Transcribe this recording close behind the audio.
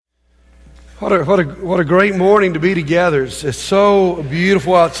What a great morning to be together. It's so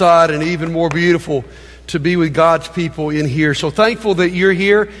beautiful outside and even more beautiful to be with God's people in here. So thankful that you're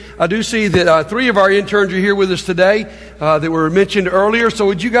here. I do see that three of our interns are here with us today that were mentioned earlier. So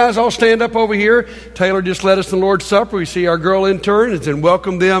would you guys all stand up over here? Taylor just led us in the Lord's Supper. We see our girl interns and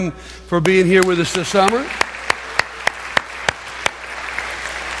welcome them for being here with us this summer.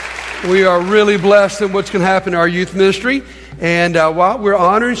 We are really blessed in what's going to happen in our youth ministry. And while we're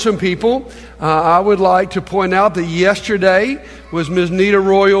honoring some people, I would like to point out that yesterday was Ms. Nita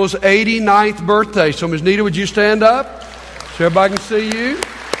Royal's 89th birthday. So Ms. Nita, would you stand up so everybody can see you?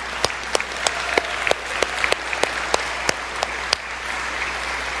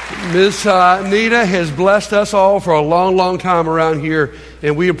 Ms. Nita has blessed us all for a long, long time around here,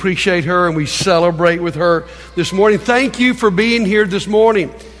 and we appreciate her and we celebrate with her this morning. Thank you for being here this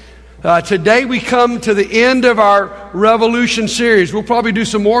morning. Today we come to the end of our Revolution series. We'll probably do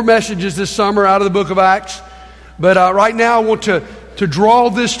some more messages this summer out of the book of Acts. But right now I want to draw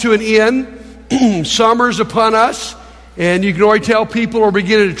this to an end. Summer's upon us, and you can already tell people are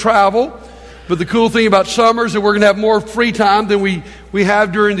beginning to travel. But the cool thing about summer is that we're going to have more free time than we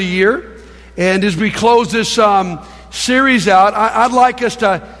have during the year. And as we close this series out, I'd like us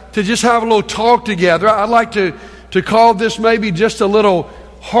to just have a little talk together. I'd like to call this maybe just a little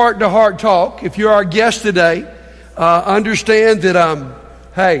heart-to-heart talk. If you're our guest today, understand that,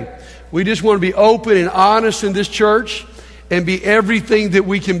 hey, we just want to be open and honest in this church and be everything that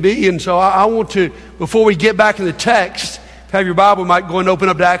we can be. And so I want to, before we get back in the text, have your Bible, might go and open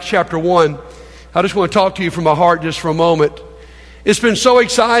up to Acts chapter 1. I just want to talk to you from my heart just for a moment. It's been so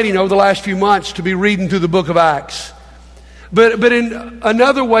exciting over the last few months to be reading through the book of Acts. But in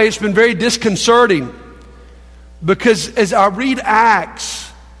another way, it's been very disconcerting, because as I read Acts,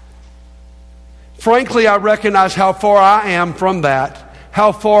 frankly, I recognize how far I am from that,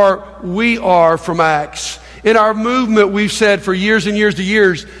 how far we are from Acts. In our movement, we've said for years and years to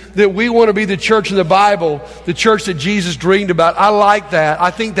years that we want to be the church in the Bible, the church that Jesus dreamed about. I like that. I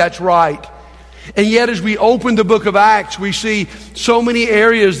think that's right. And yet, as we open the book of Acts, we see so many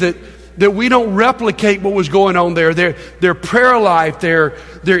areas that we don't replicate what was going on there. Their prayer life, their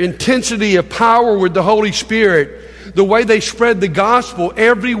intensity of power with the Holy Spirit, the way they spread the gospel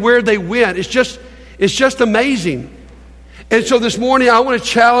everywhere they went. It's just amazing. And so this morning I want to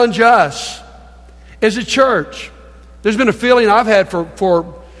challenge us as a church. There's been a feeling I've had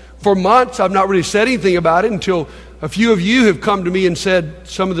for months. I've not really said anything about it until a few of you have come to me and said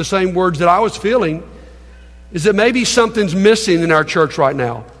some of the same words that I was feeling, is that maybe something's missing in our church right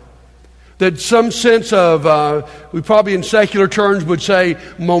now. That some sense of, we probably in secular terms would say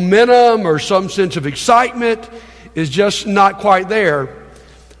momentum, or some sense of excitement is just not quite there.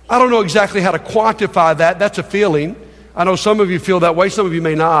 I don't know exactly how to quantify that. That's a feeling. I know some of you feel that way. Some of you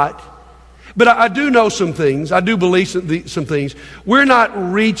may not. But I do know some things. I do believe some things. We're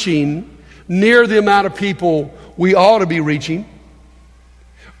not reaching near the amount of people we ought to be reaching.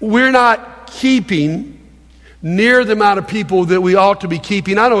 We're not keeping near the amount of people that we ought to be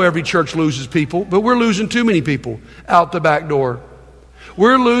keeping. I know every church loses people, but we're losing too many people out the back door.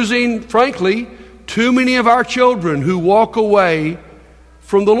 We're losing, frankly, too many of our children who walk away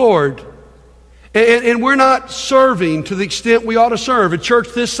from the Lord. And we're not serving to the extent we ought to serve. A church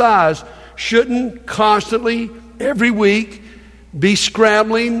this size shouldn't constantly, every week, be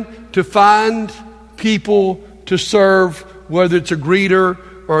scrambling to find people to serve, whether it's a greeter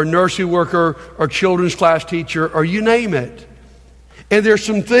or a nursery worker or children's class teacher, or you name it. And there's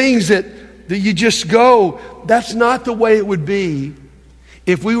some things that you just go, that's not the way it would be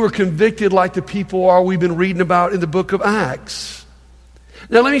if we were convicted like the people are we've been reading about in the book of Acts.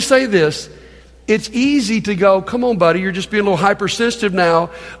 Now let me say this. It's easy to go, come on, buddy, you're just being a little hypersensitive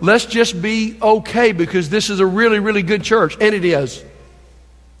now. Let's just be okay because this is a really, really good church. And it is.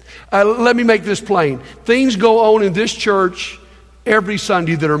 Let me make this plain. Things go on in this church every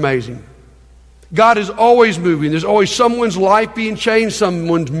Sunday that are amazing. God is always moving. There's always someone's life being changed,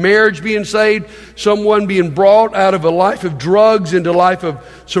 someone's marriage being saved, someone being brought out of a life of drugs into a life of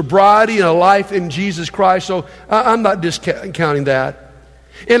sobriety and a life in Jesus Christ. So I'm not discounting that.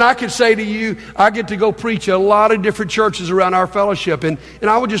 And I could say to you, I get to go preach at a lot of different churches around our fellowship. And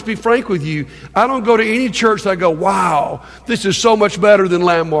I would just be frank with you. I don't go to any church that I go, wow, this is so much better than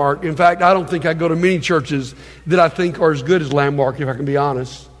Landmark. In fact, I don't think I go to many churches that I think are as good as Landmark, if I can be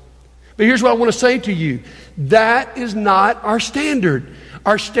honest. But here's what I want to say to you. That is not our standard.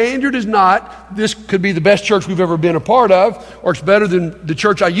 Our standard is not, this could be the best church we've ever been a part of, or it's better than the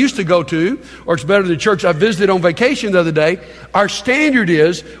church I used to go to, or it's better than the church I visited on vacation the other day. Our standard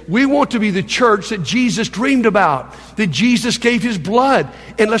is, we want to be the church that Jesus dreamed about, that Jesus gave his blood.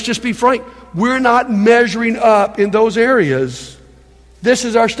 And let's just be frank, we're not measuring up in those areas. This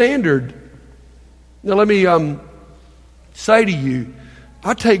is our standard. Now let me say to you,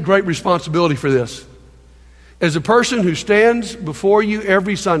 I take great responsibility for this. As a person who stands before you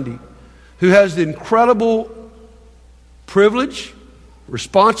every Sunday, who has the incredible privilege,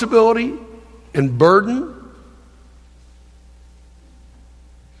 responsibility, and burden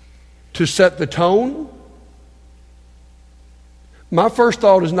to set the tone, my first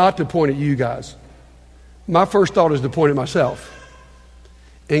thought is not to point at you guys. My first thought is to point at myself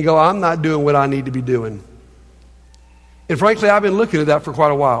and go, I'm not doing what I need to be doing. And frankly, I've been looking at that for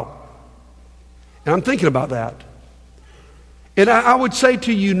quite a while. And I'm thinking about that. And I would say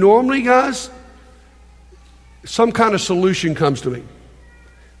to you, normally, guys, some kind of solution comes to me.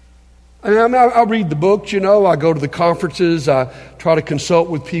 I read the books, I go to the conferences, I try to consult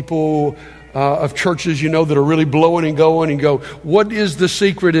with people of churches, that are really blowing and going and go, what is the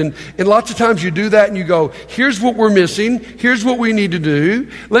secret? And lots of times you do that and you go, here's what we're missing. Here's what we need to do.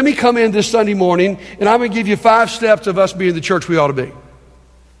 Let me come in this Sunday morning and I'm going to give you 5 steps of us being the church we ought to be.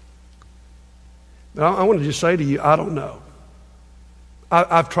 But I want to just say to you, I don't know.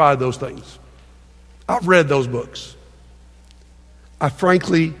 I've tried those things. I've read those books. I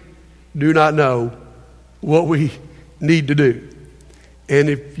frankly do not know what we need to do. And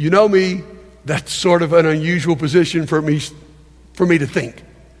if you know me, that's sort of an unusual position for me to think.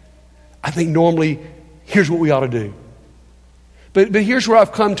 I think normally, here's what we ought to do. But here's where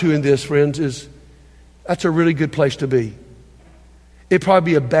I've come to in this, friends, is that's a really good place to be. It'd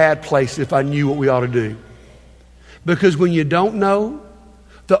probably be a bad place if I knew what we ought to do. Because when you don't know,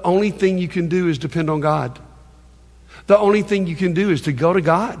 the only thing you can do is depend on God. The only thing you can do is to go to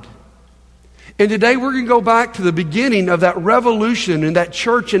God. And today we're going to go back to the beginning of that revolution in that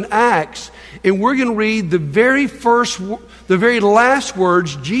church in Acts. And we're going to read the very last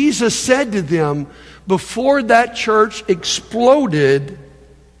words Jesus said to them before that church exploded.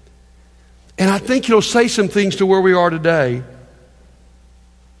 And I think it'll say some things to where we are today.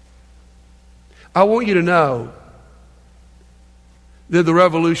 I want you to know that the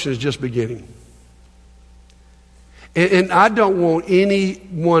revolution is just beginning. And I don't want any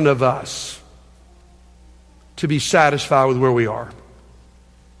one of us to be satisfied with where we are.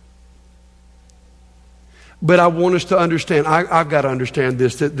 But I want us to understand, I've got to understand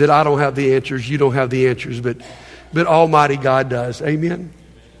this, that I don't have the answers, you don't have the answers, but Almighty God does. Amen?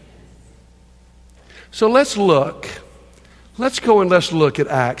 So let's look. Let's go and let's look at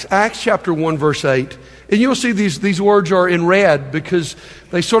Acts. Acts chapter 1, verse 8. And you'll see these words are in red because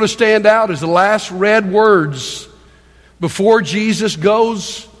they sort of stand out as the last red words before Jesus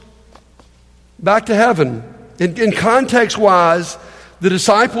goes back to heaven. In context-wise, the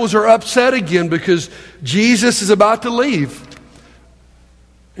disciples are upset again because Jesus is about to leave.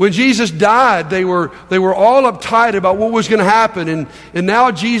 When Jesus died, they were all uptight about what was going to happen. And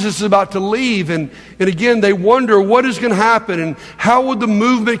now Jesus is about to leave. And again, they wonder what is going to happen and how would the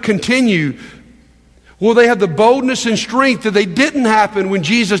movement continue? Will they have the boldness and strength that they didn't happen when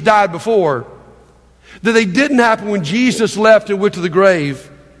Jesus died before? That they didn't happen when Jesus left and went to the grave?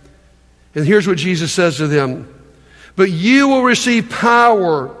 And here's what Jesus says to them. But you will receive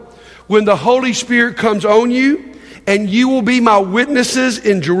power when the Holy Spirit comes on you, and you will be my witnesses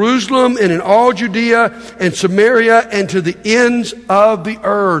in Jerusalem and in all Judea and Samaria and to the ends of the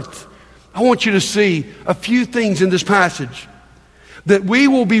earth. I want you to see a few things in this passage. That we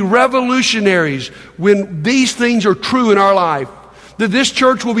will be revolutionaries when these things are true in our life. That this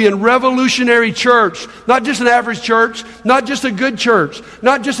church will be a revolutionary church. Not just an average church. Not just a good church.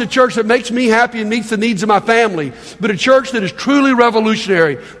 Not just a church that makes me happy and meets the needs of my family. But a church that is truly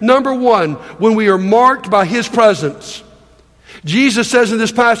revolutionary. Number one, when we are marked by His presence. Jesus says in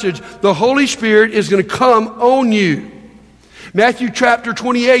this passage, the Holy Spirit is going to come on you. Matthew chapter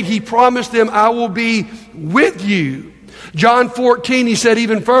 28, He promised them, I will be with you. John 14, He said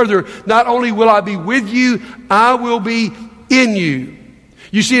even further, not only will I be with you, I will be in you.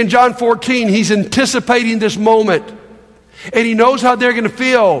 You see, in John 14, He's anticipating this moment. And He knows how they're going to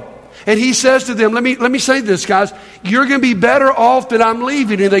feel. And He says to them, let me say this, guys. You're going to be better off that I'm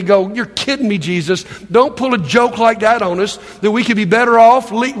leaving. And they go, you're kidding me, Jesus. Don't pull a joke like that on us, that we could be better off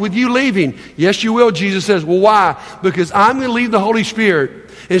with you leaving. Yes, you will, Jesus says. Well, why? Because I'm going to leave the Holy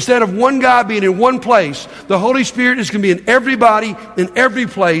Spirit. Instead of one guy being in one place, the Holy Spirit is going to be in everybody, in every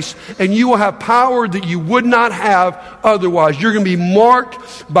place, and you will have power that you would not have otherwise. You're going to be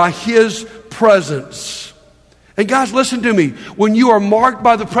marked by His presence. And guys, listen to me. When you are marked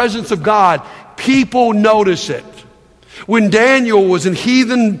by the presence of God, people notice it. When Daniel was in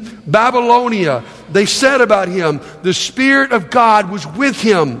heathen Babylonia, they said about him, the Spirit of God was with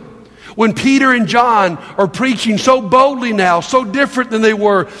him. When Peter and John are preaching so boldly now, so different than they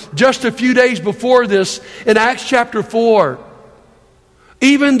were just a few days before this in Acts chapter 4,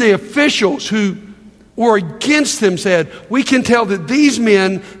 even the officials who were against them said, we can tell that these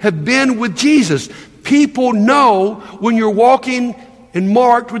men have been with Jesus. People know when you're walking and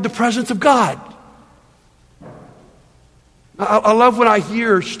marked with the presence of God. I love when I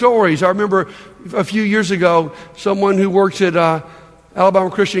hear stories. I remember a few years ago, someone who works at Alabama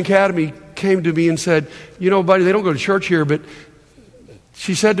Christian Academy came to me and said, you know, buddy, they don't go to church here, but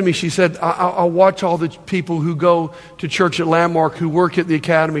she said to me, I'll watch all the people who go to church at Landmark who work at the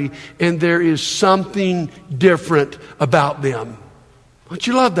academy, and there is something different about them. Don't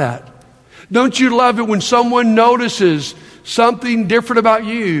you love that? Don't you love it when someone notices something different about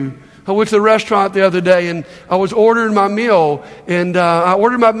you? I went to the restaurant the other day, and I was ordering my meal, and I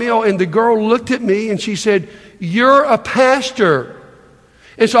ordered my meal, and the girl looked at me, and she said, you're a pastor.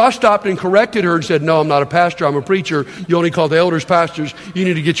 And so I stopped and corrected her and said, no, I'm not a pastor, I'm a preacher. You only call the elders pastors. You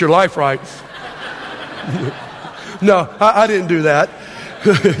need to get your life right. No, I didn't do that.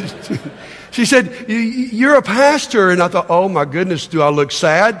 She said, you're a pastor. And I thought, oh my goodness, do I look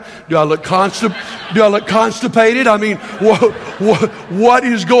sad? Do I look constipated? I mean, what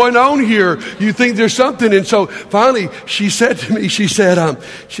is going on here? You think there's something. And so finally she said to me, she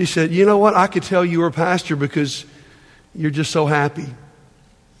said, you know what? I could tell you were a pastor because you're just so happy.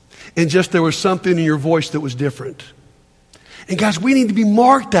 And just there was something in your voice that was different. And guys, we need to be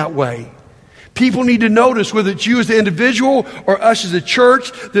marked that way. People need to notice, whether it's you as the individual or us as a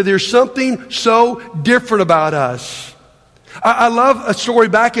church, that there's something so different about us. I love a story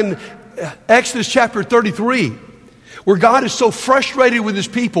back in Exodus chapter 33, where God is so frustrated with His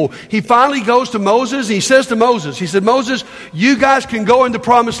people. He finally goes to Moses and He says to Moses, He said, Moses, you guys can go in the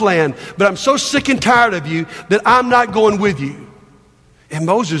promised land, but I'm so sick and tired of you that I'm not going with you. And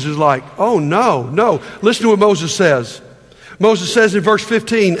Moses is like, oh, no. Listen to what Moses says. Moses says in verse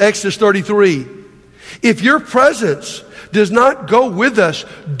 15, Exodus 33, if your presence does not go with us,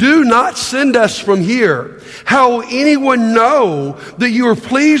 do not send us from here. How will anyone know that you are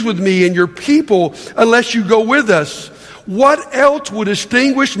pleased with me and your people unless you go with us? What else will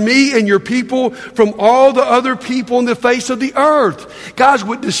distinguish me and your people from all the other people on the face of the earth? Guys,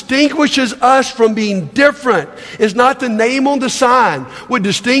 what distinguishes us from being different is not the name on the sign. What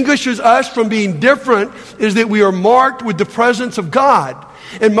distinguishes us from being different is that we are marked with the presence of God.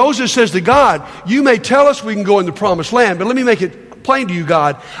 And Moses says to God, you may tell us we can go in the promised land, but let me make it plain to you,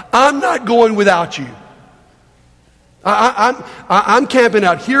 God, I'm not going without you. I'm camping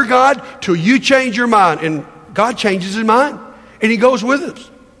out here, God, till you change your mind. And God changes His mind, and He goes with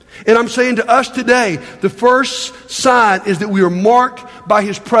us. And I'm saying to us today, the first sign is that we are marked by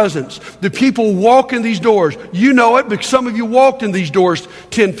His presence. The people walk in these doors. You know it because some of you walked in these doors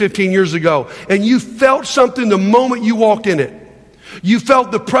 10, 15 years ago, and you felt something the moment you walked in it. You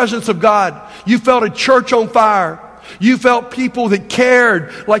felt the presence of God. You felt a church on fire. You felt people that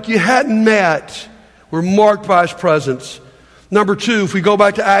cared like you hadn't met. We're marked by His presence. Number two, if we go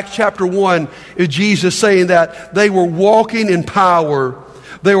back to Acts chapter 1, is Jesus saying that they were walking in power.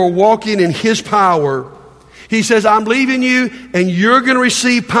 They were walking in His power. He says, I'm leaving you and you're going to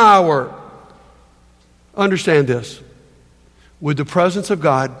receive power. Understand this. With the presence of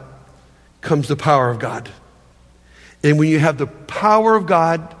God comes the power of God. And when you have the power of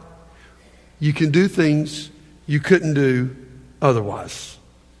God, you can do things you couldn't do otherwise.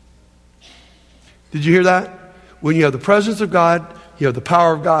 Did you hear that? When you have the presence of God, you have the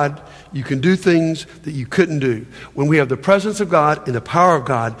power of God, you can do things that you couldn't do. When we have the presence of God and the power of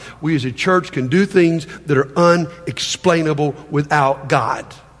God, we as a church can do things that are unexplainable without God.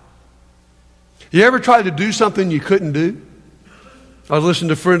 You ever tried to do something you couldn't do? I was listening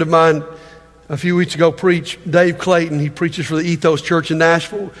to a friend of mine a few weeks ago preach, Dave Clayton. He preaches for the Ethos Church in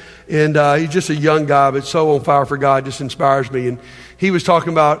Nashville. And he's just a young guy, but so on fire for God, just inspires me. And he was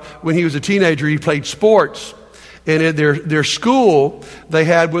talking about when he was a teenager, he played sports. And at their school, they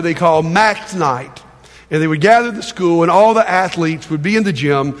had what they call max night. And they would gather at the school, and all the athletes would be in the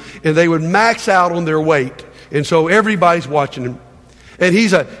gym, and they would max out on their weight. And so everybody's watching him. And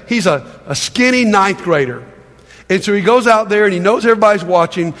he's a skinny ninth grader. And so he goes out there, and he knows everybody's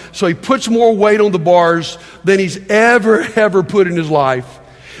watching, so he puts more weight on the bars than he's ever put in his life.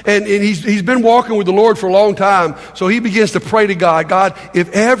 And he's been walking with the Lord for a long time, so he begins to pray to God, God, if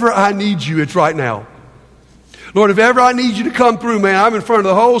ever I need you, it's right now. Lord, if ever I need you to come through, man, I'm in front of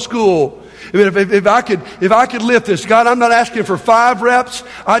the whole school. I mean, if I could lift this, God, I'm not asking for 5 reps.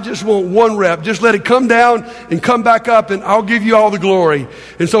 I just want 1 rep. Just let it come down and come back up, and I'll give you all the glory.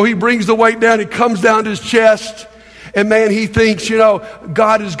 And so he brings the weight down. It comes down to his chest. And man, he thinks,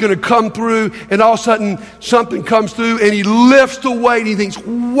 God is going to come through. And all of a sudden, something comes through, and he lifts the weight. And he thinks,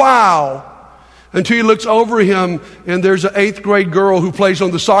 wow. Until he looks over him, and there's an 8th grade girl who plays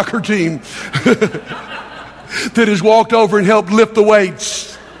on the soccer team that has walked over and helped lift the weights.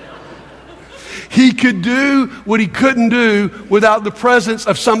 He could do what he couldn't do without the presence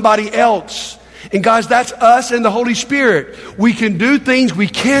of somebody else. And guys, that's us and the Holy Spirit. We can do things we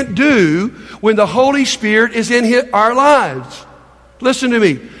can't do when the Holy Spirit is in our lives. Listen to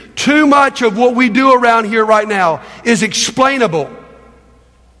me. Too much of what we do around here right now is explainable.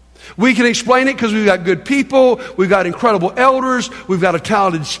 We can explain it because we've got good people, we've got incredible elders, we've got a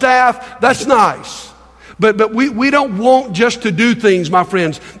talented staff. That's nice. But we don't want just to do things, my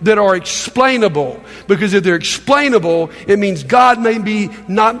friends, that are explainable. Because if they're explainable, it means God may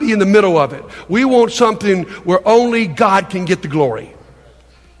not be in the middle of it. We want something where only God can get the glory.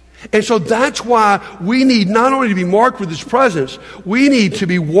 And so that's why we need not only to be marked with His presence, we need to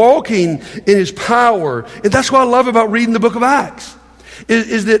be walking in His power. And that's what I love about reading the book of Acts,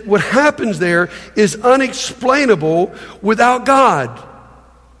 is that what happens there is unexplainable without God.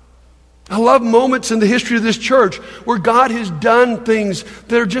 I love moments in the history of this church where God has done things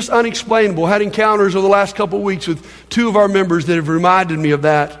that are just unexplainable. I had encounters over the last couple of weeks with 2 of our members that have reminded me of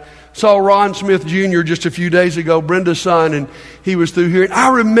that. Saw Ron Smith Jr. just a few days ago, Brenda's son, and he was through here. And I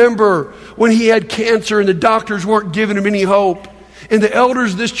remember when he had cancer and the doctors weren't giving him any hope. And the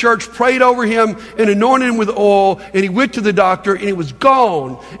elders of this church prayed over him and anointed him with oil. And he went to the doctor and it was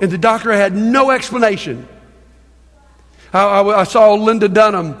gone. And the doctor had no explanation. I saw Linda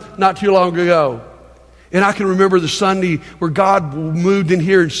Dunham not too long ago. And I can remember the Sunday where God moved in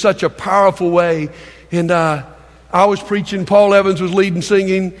here in such a powerful way. And I was preaching, Paul Evans was leading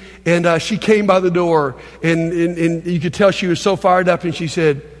singing, and she came by the door. And you could tell she was so fired up. And she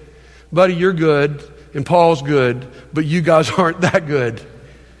said, buddy, you're good, and Paul's good, but you guys aren't that good.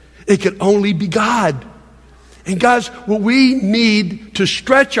 It could only be God. And guys, what we need to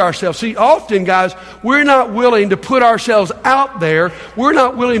stretch ourselves. See, often, guys, we're not willing to put ourselves out there. We're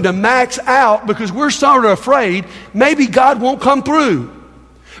not willing to max out because we're sort of afraid maybe God won't come through.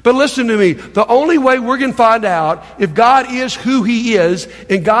 But listen to me. The only way we're going to find out if God is who He is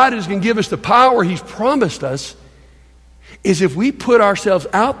and God is going to give us the power He's promised us is if we put ourselves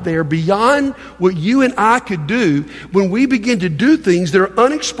out there beyond what you and I could do when we begin to do things that are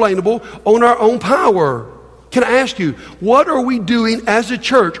unexplainable on our own power. Can I ask you, what are we doing as a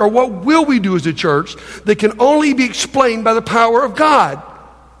church, or what will we do as a church that can only be explained by the power of God?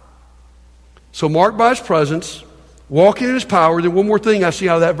 So marked by His presence, walking in His power. Then one more thing I see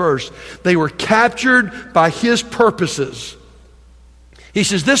out of that verse. They were captured by His purposes. He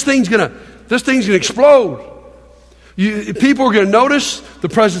says, this thing's gonna explode. People are going to notice the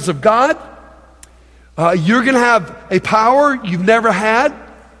presence of God. You're going to have a power you've never had.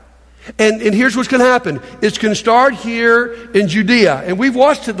 And here's what's going to happen. It's going to start here in Judea. And we've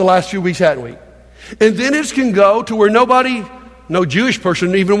watched it the last few weeks, haven't we? And then it's going to go to where no Jewish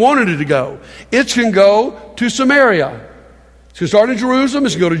person even wanted it to go. It's going to go to Samaria. It's going to start in Jerusalem.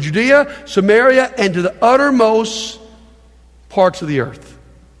 It's going to go to Judea, Samaria, and to the uttermost parts of the earth.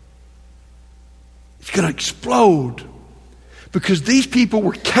 It's going to explode because these people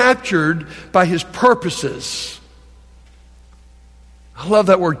were captured by His purposes. I love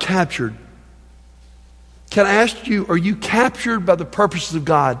that word, captured. Can I ask you, are you captured by the purposes of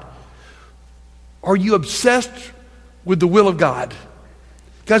God? Are you obsessed with the will of God?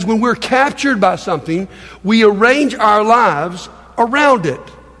 Guys, when we're captured by something, we arrange our lives around it.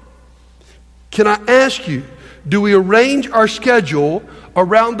 Can I ask you, do we arrange our schedule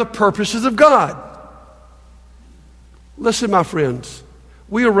around the purposes of God? Listen, my friends,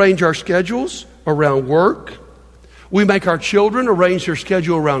 we arrange our schedules around work. We make our children arrange their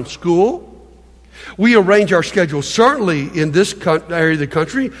schedule around school. We arrange our schedule, certainly in this area of the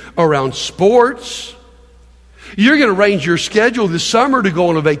country, around sports. You're going to arrange your schedule this summer to go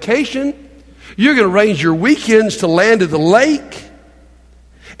on a vacation. You're going to arrange your weekends to land at the lake.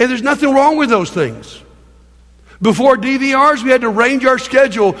 And there's nothing wrong with those things. Before DVRs, we had to arrange our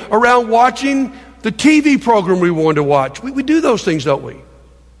schedule around watching the TV program we wanted to watch. We do those things, don't we?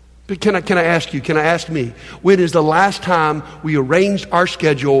 But can I ask me, when is the last time we arranged our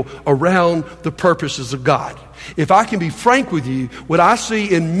schedule around the purposes of God? If I can be frank with you, what I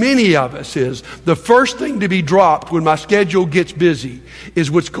see in many of us is the first thing to be dropped when my schedule gets busy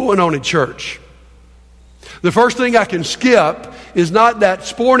is what's going on at church. The first thing I can skip is not that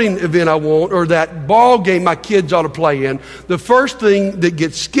sporting event I want or that ball game my kids ought to play in. The first thing that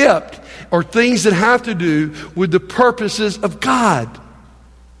gets skipped are things that have to do with the purposes of God.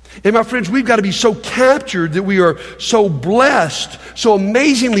 And my friends, we've got to be so captured that we are so blessed, so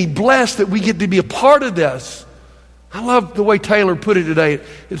amazingly blessed that we get to be a part of this. I love the way Taylor put it today.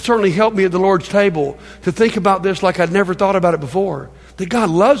 It certainly helped me at the Lord's table to think about this like I'd never thought about it before. That God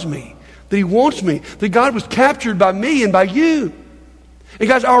loves me, that He wants me, that God was captured by me and by you. And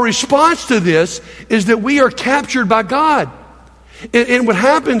guys, our response to this is that we are captured by God. And what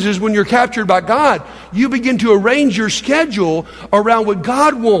happens is when you're captured by God, you begin to arrange your schedule around what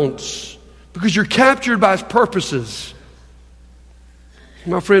God wants because you're captured by His purposes.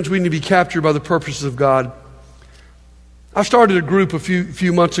 My friends, we need to be captured by the purposes of God. I started a group a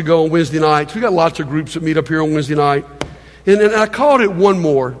few months ago on Wednesday nights. We got lots of groups that meet up here on Wednesday night. And I called it One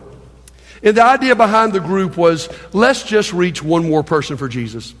More. And the idea behind the group was, let's just reach one more person for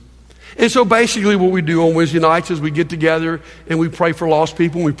Jesus. And so basically what we do on Wednesday nights is we get together and we pray for lost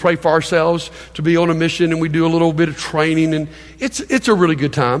people and we pray for ourselves to be on a mission, and we do a little bit of training, and it's a really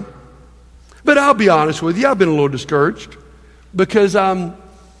good time. But I'll be honest with you, I've been a little discouraged because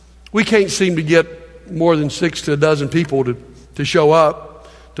we can't seem to get more than 6 to a dozen people to show up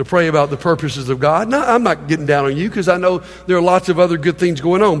to pray about the purposes of God. Now, I'm not getting down on you because I know there are lots of other good things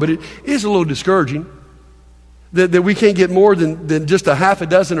going on, but it is a little discouraging that we can't get more than just a half a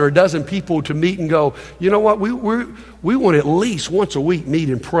dozen or a dozen people to meet and go, you know what, we want at least once a week meet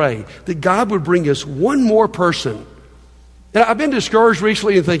and pray that God would bring us one more person. And I've been discouraged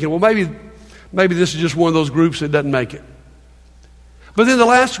recently and thinking, well, maybe this is just one of those groups that doesn't make it. But then the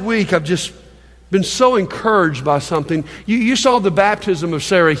last week, I've just been so encouraged by something. You saw the baptism of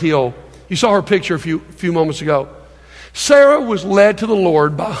Sarah Hill. You saw her picture a few moments ago. Sarah was led to the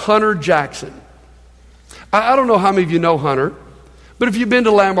Lord by Hunter Jackson. I don't know how many of you know Hunter, but if you've been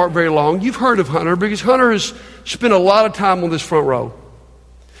to Landmark very long, you've heard of Hunter because Hunter has spent a lot of time on this front row.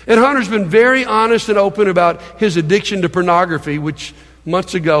 And Hunter's been very honest and open about his addiction to pornography, which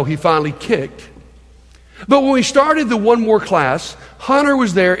months ago he finally kicked. But when we started the One More class, Hunter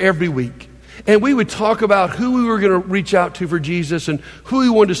was there every week. And we would talk about who we were going to reach out to for Jesus and who we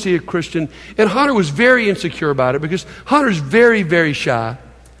wanted to see a Christian. And Hunter was very insecure about it because Hunter's very, very shy.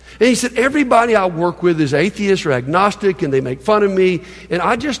 And he said, everybody I work with is atheist or agnostic and they make fun of me. And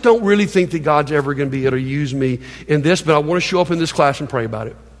I just don't really think that God's ever going to be able to use me in this, but I want to show up in this class and pray about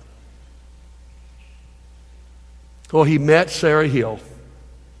it. Well, he met Sarah Hill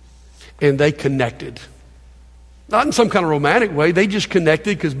and they connected. Not in some kind of romantic way. They just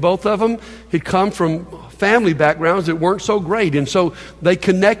connected because both of them had come from family backgrounds that weren't so great. And so they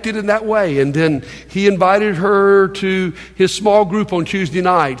connected in that way. And then he invited her to his small group on Tuesday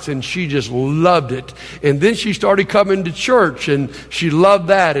nights, and she just loved it. And then she started coming to church, and she loved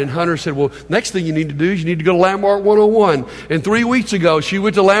that. And Hunter said, well, next thing you need to do is you need to go to Landmark 101. And 3 weeks ago, she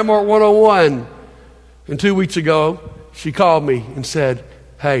went to Landmark 101. And 2 weeks ago, she called me and said,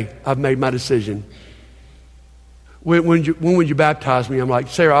 hey, I've made my decision. When would you baptize me? I'm like,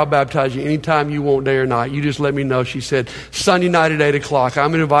 Sarah, I'll baptize you anytime you want, day or night. You just let me know. She said, Sunday night at 8 o'clock. I'm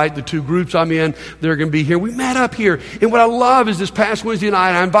going to invite the 2 groups I'm in. They're going to be here. We met up here. And what I love is this past Wednesday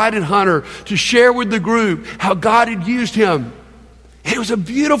night, I invited Hunter to share with the group how God had used him. And it was a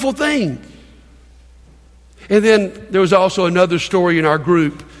beautiful thing. And then there was also another story in our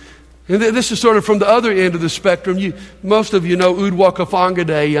group. And this is sort of from the other end of the spectrum. Most of you know Udwa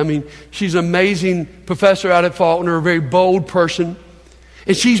Kafangade. I mean, she's an amazing professor out at Faulkner, a very bold person.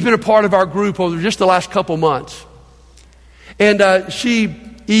 And she's been a part of our group over just the last couple months. And she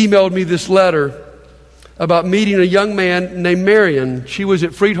emailed me this letter about meeting a young man named Marion. She was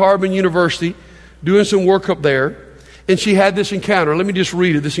at Friedharbin University doing some work up there. And she had this encounter. Let me just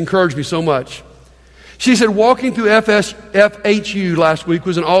read it. This encouraged me so much. She said, walking through FHU last week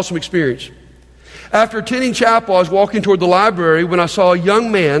was an awesome experience. After attending chapel, I was walking toward the library when I saw a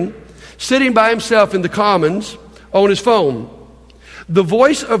young man sitting by himself in the commons on his phone. The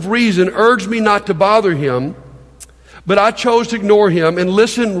voice of reason urged me not to bother him, but I chose to ignore him and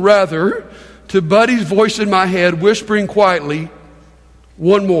listen rather to Buddy's voice in my head whispering quietly,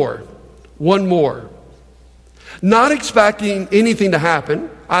 one more. Not expecting anything to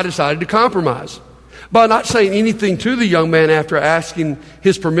happen, I decided to compromise. By not saying anything to the young man after asking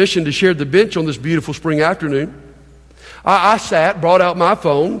his permission to share the bench on this beautiful spring afternoon, I sat, brought out my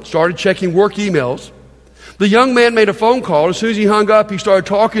phone, started checking work emails. The young man made a phone call. As soon as he hung up, he started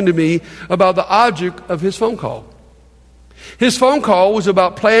talking to me about the object of his phone call. His phone call was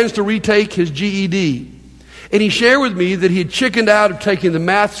about plans to retake his GED. And he shared with me that he had chickened out of taking the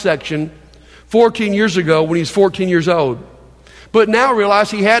math section 14 years ago when he was 14 years old, but now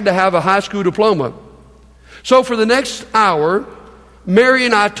realized he had to have a high school diploma. So for the next hour, Mary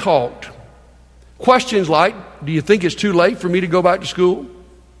and I talked. Questions like, do you think it's too late for me to go back to school?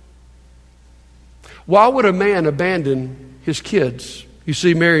 Why would a man abandon his kids? You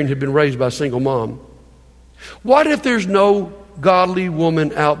see, Marion had been raised by a single mom. What if there's no godly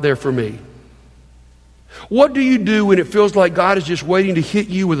woman out there for me? What do you do when it feels like God is just waiting to hit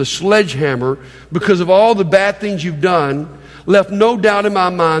you with a sledgehammer because of all the bad things you've done? Left no doubt in my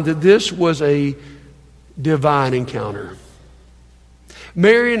mind that this was a divine encounter.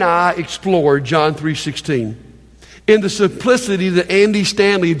 Mary and I explored John 3:16 in the simplicity that Andy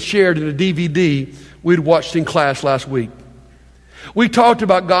Stanley had shared in a DVD we'd watched in class last week. We talked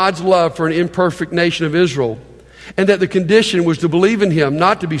about God's love for an imperfect nation of Israel, and that the condition was to believe in Him,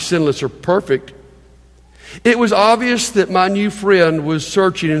 not to be sinless or perfect. It was obvious that my new friend was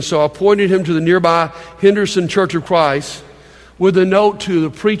searching, and so I pointed him to the nearby Henderson Church of Christ with a note to the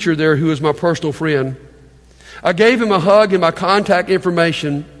preacher there who was my personal friend. I gave him a hug and my contact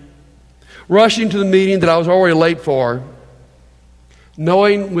information, rushing to the meeting that I was already late for,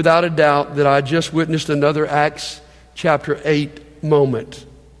 knowing without a doubt that I just witnessed another Acts chapter 8 moment.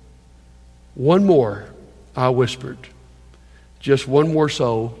 One more, I whispered. Just one more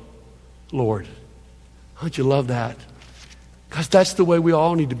soul, Lord. Don't you love that? Because that's the way we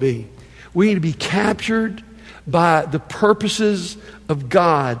all need to be. We need to be captured by the purposes of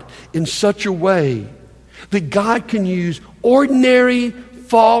God in such a way that God can use ordinary,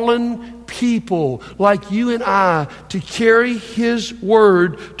 fallen people like you and I to carry His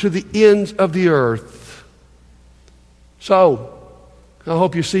word to the ends of the earth. So, I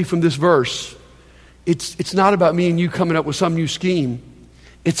hope you see from this verse, it's not about me and you coming up with some new scheme.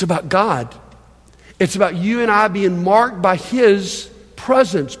 It's about God. It's about you and I being marked by His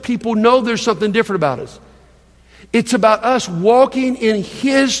presence. People know there's something different about us. It's about us walking in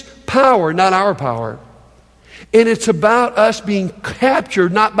His power, not our power. And it's about us being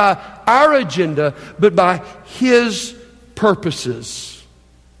captured not by our agenda, but by His purposes.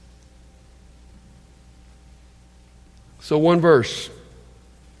 So one verse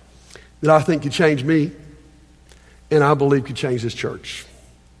that I think could change me, and I believe could change this church.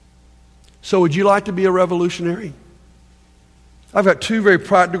 So would you like to be a revolutionary? I've got two very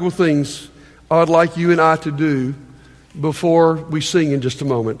practical things I'd like you and I to do before we sing in just a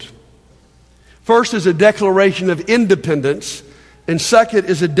moment. First is a declaration of independence, and second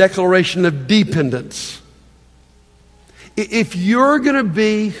is a declaration of dependence. If you're going to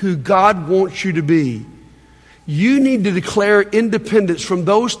be who God wants you to be, you need to declare independence from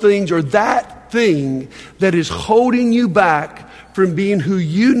those things or that thing that is holding you back from being who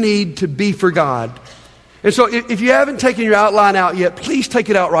you need to be for God. And so if you haven't taken your outline out yet, please take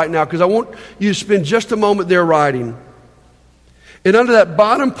it out right now, because I want you to spend just a moment there writing. And under that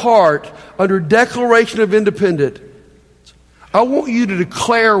bottom part, under Declaration of Independence, I want you to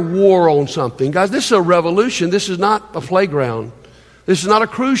declare war on something. Guys, this is a revolution. This is not a playground. This is not a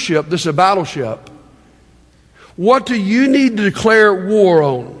cruise ship. This is a battleship. What do you need to declare war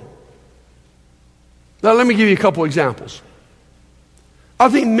on? Now, let me give you a couple examples. I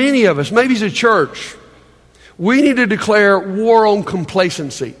think many of us, maybe as a church, we need to declare war on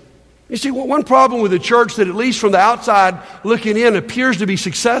complacency. You see, one problem with the church that, at least from the outside looking in, appears to be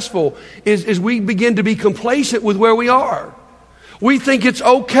successful is we begin to be complacent with where we are. We think it's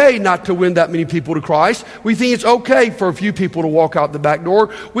okay not to win that many people to Christ. We think it's okay for a few people to walk out the back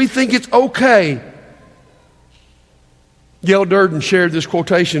door. We think it's okay. Gail Durden shared this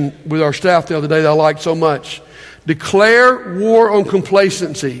quotation with our staff the other day that I liked so much. Declare war on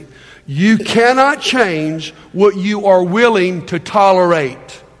complacency. You cannot change what you are willing to tolerate.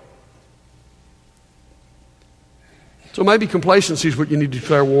 So maybe complacency is what you need to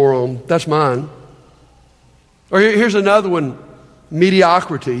declare war on. That's mine. Or here's another one.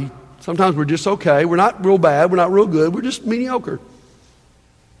 Mediocrity. Sometimes we're just okay. We're not real bad. We're not real good. We're just mediocre.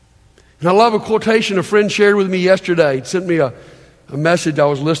 And I love a quotation a friend shared with me yesterday. He sent me a message I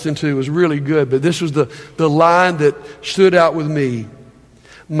was listening to. It was really good. But this was the line that stood out with me.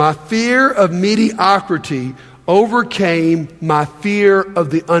 My fear of mediocrity overcame my fear of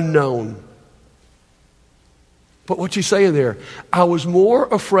the unknown. But what's he saying there? I was more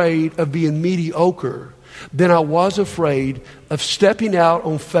afraid of being mediocre than I was afraid of stepping out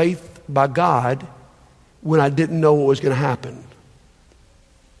on faith by God when I didn't know what was going to happen.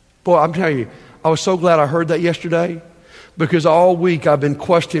 Boy, I'm telling you, I was so glad I heard that yesterday, because all week I've been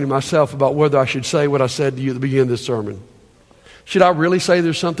questioning myself about whether I should say what I said to you at the beginning of this sermon. Should I really say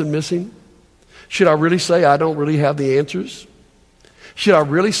there's something missing? Should I really say I don't really have the answers? Should I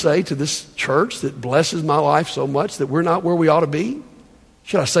really say to this church that blesses my life so much that we're not where we ought to be?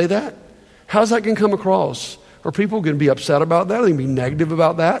 Should I say that? How's that going to come across? Are people going to be upset about that? Are they going to be negative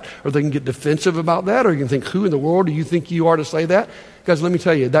about that? Or they can get defensive about that? Or you can think, who in the world do you think you are to say that? Guys, let me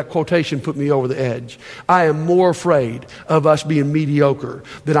tell you, that quotation put me over the edge. I am more afraid of us being mediocre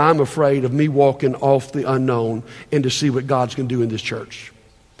than I'm afraid of me walking off the unknown and to see what God's going to do in this church.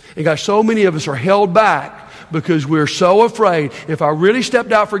 And guys, so many of us are held back because we're so afraid. If I really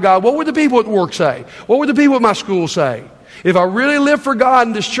stepped out for God, what would the people at work say? What would the people at my school say? If I really lived for God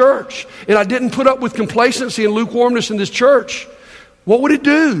in this church and I didn't put up with complacency and lukewarmness in this church, what would it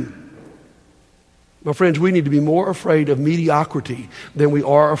do? My friends, we need to be more afraid of mediocrity than we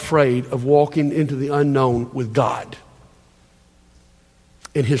are afraid of walking into the unknown with God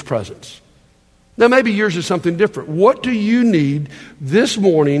in His presence. Now, maybe yours is something different. What do you need this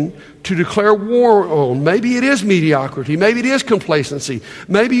morning to declare war on? Maybe it is mediocrity. Maybe it is complacency.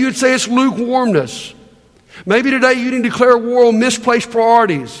 Maybe you'd say it's lukewarmness. Maybe today you need to declare war on misplaced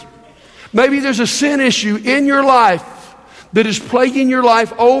priorities. Maybe there's a sin issue in your life that is plaguing your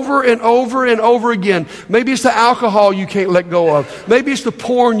life over and over and over again. Maybe it's the alcohol you can't let go of. Maybe it's the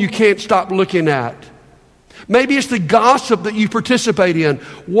porn you can't stop looking at. Maybe it's the gossip that you participate in.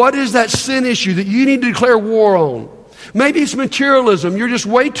 What is that sin issue that you need to declare war on? Maybe it's materialism. You're just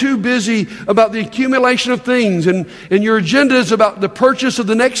way too busy about the accumulation of things, and your agenda is about the purchase of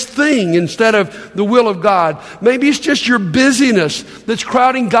the next thing instead of the will of God. Maybe it's just your busyness that's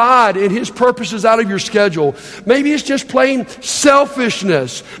crowding God and His purposes out of your schedule. Maybe it's just plain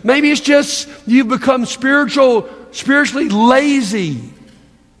selfishness. Maybe it's just you've become spiritually lazy.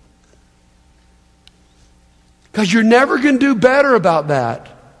 Because you're never going to do better about that.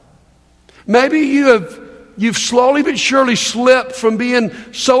 Maybe you've slowly but surely slipped from being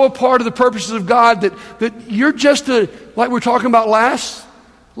so a part of the purposes of God that you're just like we're talking about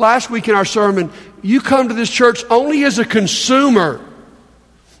last week in our sermon, you come to this church only as a consumer,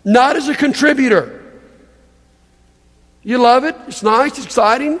 not as a contributor. You love it. It's nice. It's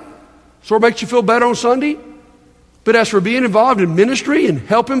exciting. Sort of makes you feel better on Sunday. But as for being involved in ministry and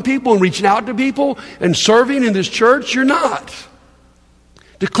helping people and reaching out to people and serving in this church, you're not.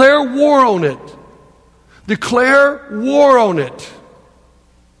 Declare war on it. Declare war on it.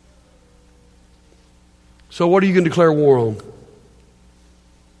 So what are you going to declare war on?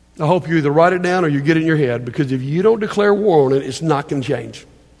 I hope you either write it down or you get it in your head, because if you don't declare war on it, it's not going to change.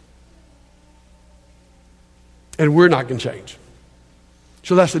 And we're not going to change.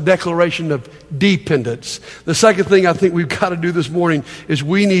 So that's the declaration of dependence. The second thing I think we've got to do this morning is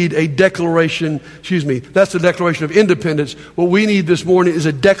we need a declaration, that's the declaration of independence. What we need this morning is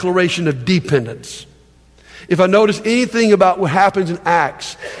a declaration of dependence. If I notice anything about what happens in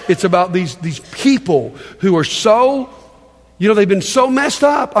Acts, it's about these people who are so, they've been so messed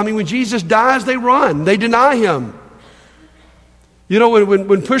up. I mean, when Jesus dies, they run. They deny Him.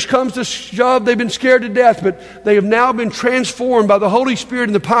 When push comes to shove, they've been scared to death, but they have now been transformed by the Holy Spirit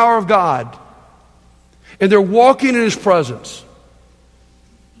and the power of God. And they're walking in His presence.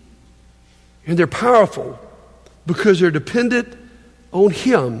 And they're powerful because they're dependent on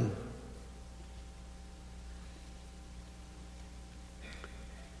Him.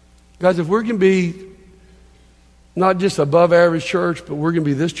 Guys, if we're going to be not just above average church, but we're going to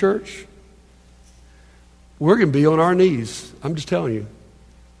be this church, we're going to be on our knees. I'm just telling you.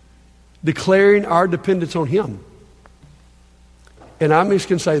 Declaring our dependence on Him. And I'm just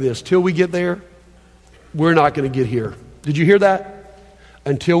going to say this. Till we get there, we're not going to get here. Did you hear that?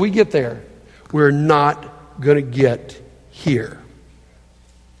 Until we get there, we're not going to get here.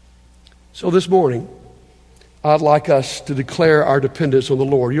 So this morning, I'd like us to declare our dependence on the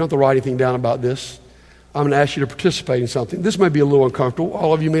Lord. You don't have to write anything down about this. I'm going to ask you to participate in something. This may be a little uncomfortable.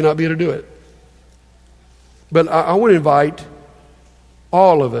 All of you may not be able to do it. But I want to invite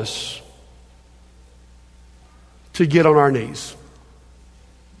all of us to get on our knees.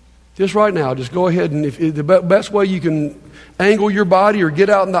 Just right now, just go ahead, and if the best way you can angle your body or get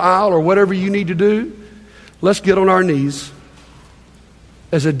out in the aisle or whatever you need to do, let's get on our knees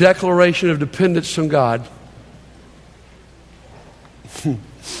as a declaration of dependence on God.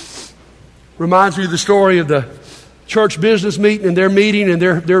 Reminds me of the story of the church business meeting, and they're meeting and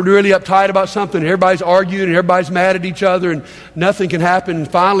they're really uptight about something, and everybody's arguing and everybody's mad at each other and nothing can happen.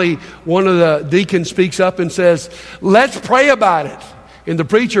 And finally one of the deacons speaks up and says, let's pray about it. And the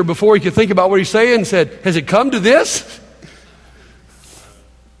preacher, before he could think about what he's saying, said, has it come to this?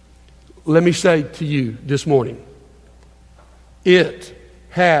 Let me say to you this morning, it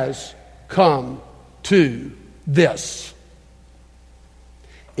has come to this.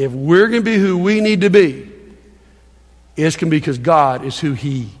 If we're going to be who we need to be, it's going to be because God is who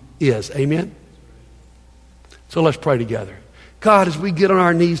He is. Amen? So let's pray together. God, as we get on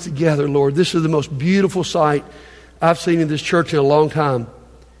our knees together, Lord, this is the most beautiful sight I've seen in this church in a long time.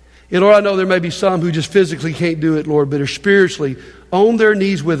 And Lord, I know there may be some who just physically can't do it, Lord, but are spiritually on their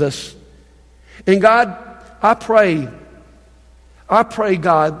knees with us. And God, I pray,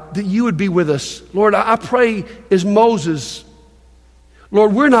 God, that you would be with us. Lord, I pray as Moses,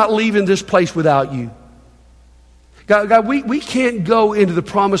 Lord, we're not leaving this place without you. God, we can't go into the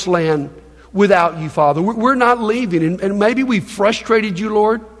promised land without you, Father. We're not leaving. And maybe we've frustrated you,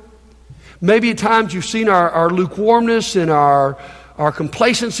 Lord. Maybe at times you've seen our lukewarmness and our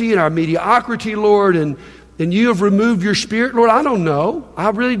complacency and our mediocrity, Lord, and you have removed your Spirit. Lord, I don't know. I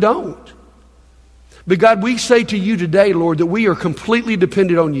really don't. But God, we say to you today, Lord, that we are completely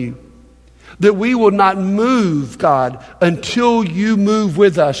dependent on you. That we will not move, God, until you move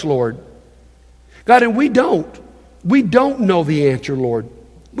with us, Lord. God, and we don't know the answer, Lord.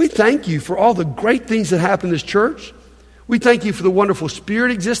 We thank you for all the great things that happen in this church. We thank you for the wonderful Spirit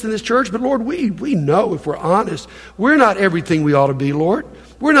that exists in this church. But Lord, we know, if we're honest, we're not everything we ought to be, Lord.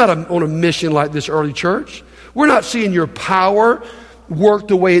 We're not on a mission like this early church. We're not seeing your power work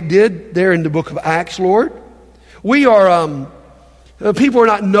the way it did there in the book of Acts, Lord. We are, people are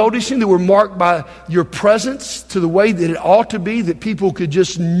not noticing that we're marked by your presence to the way that it ought to be, that people could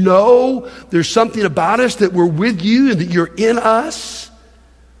just know there's something about us, that we're with you and that you're in us.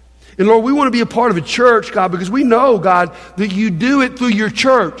 And Lord, we want to be a part of a church, God, because we know, God, that you do it through your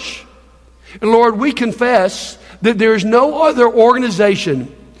church. And Lord, we confess that there is no other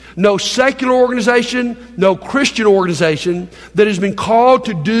organization, no secular organization, no Christian organization that has been called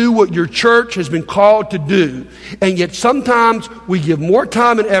to do what your church has been called to do. And yet sometimes we give more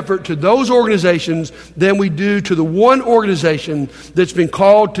time and effort to those organizations than we do to the one organization that's been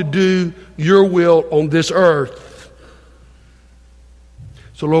called to do your will on this earth.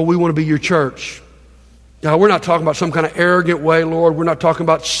 So Lord, we want to be your church. Now, we're not talking about some kind of arrogant way, Lord. We're not talking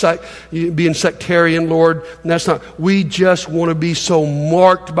about being sectarian, Lord. And that's not. We just want to be so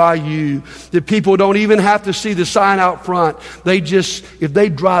marked by you that people don't even have to see the sign out front. They just, if they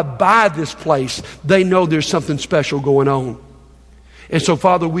drive by this place, they know there's something special going on. And so,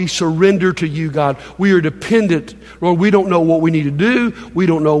 Father, we surrender to you, God. We are dependent. Lord, we don't know what we need to do. We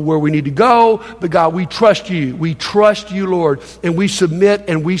don't know where we need to go. But, God, we trust you. We trust you, Lord. And we submit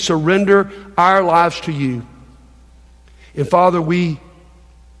and we surrender our lives to you. And, Father, we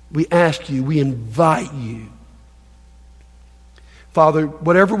ask you, we invite you. Father,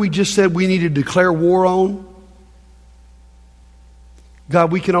 whatever we just said we need to declare war on,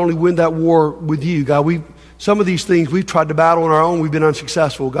 God, we can only win that war with you. God, some of these things we've tried to battle on our own. We've been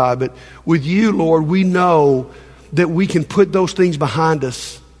unsuccessful, God. But with you, Lord, we know that we can put those things behind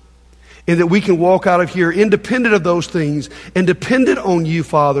us and that we can walk out of here independent of those things and dependent on you,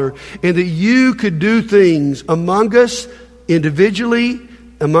 Father, and that you could do things among us individually,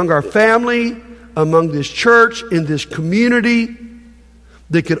 among our family, among this church, in this community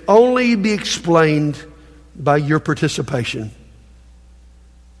that could only be explained by your participation.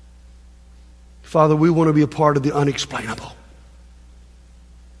 Father, we want to be a part of the unexplainable.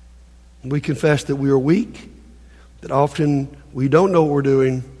 We confess that we are weak, that often we don't know what we're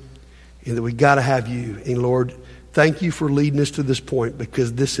doing, and that we got to have you. And Lord, thank you for leading us to this point,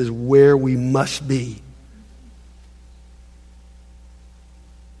 because this is where we must be.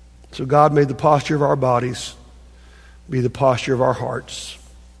 So God, may the posture of our bodies be the posture of our hearts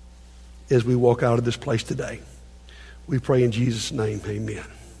as we walk out of this place today. We pray in Jesus' name, amen.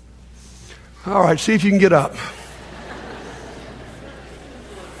 All right, see if you can get up.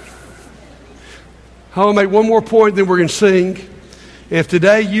 I'll make one more point, then we're going to sing. If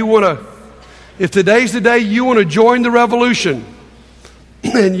today's the day you want to join the revolution,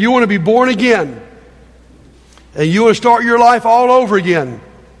 and you want to be born again, and you want to start your life all over again,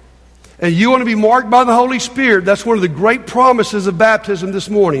 and you want to be marked by the Holy Spirit, that's one of the great promises of baptism this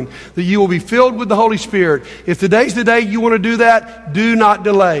morning, that you will be filled with the Holy Spirit. If today's the day you want to do that, do not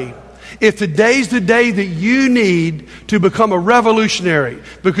delay. If today's the day that you need to become a revolutionary,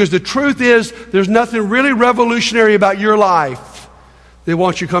 because the truth is there's nothing really revolutionary about your life, then why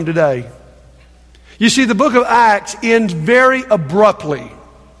don't you come today? You see, the book of Acts ends very abruptly.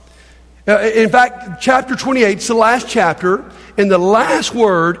 In fact, chapter 28 is the last chapter, and the last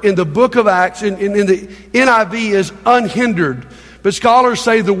word in the book of Acts in the NIV is unhindered. but scholars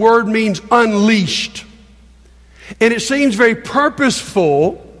say the word means unleashed. And it seems very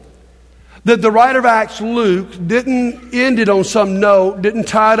purposeful that the writer of Acts, Luke, didn't end it on some note, didn't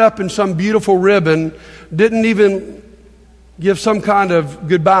tie it up in some beautiful ribbon, didn't even give some kind of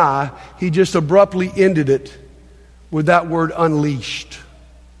goodbye. He just abruptly ended it with that word unleashed.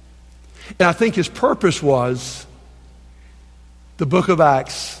 And I think his purpose was the book of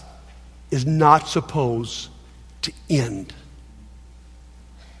Acts is not supposed to end.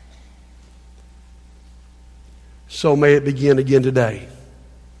 So may it begin again today,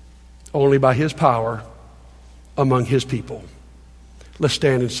 only by his power among his people. Let's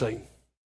stand and sing.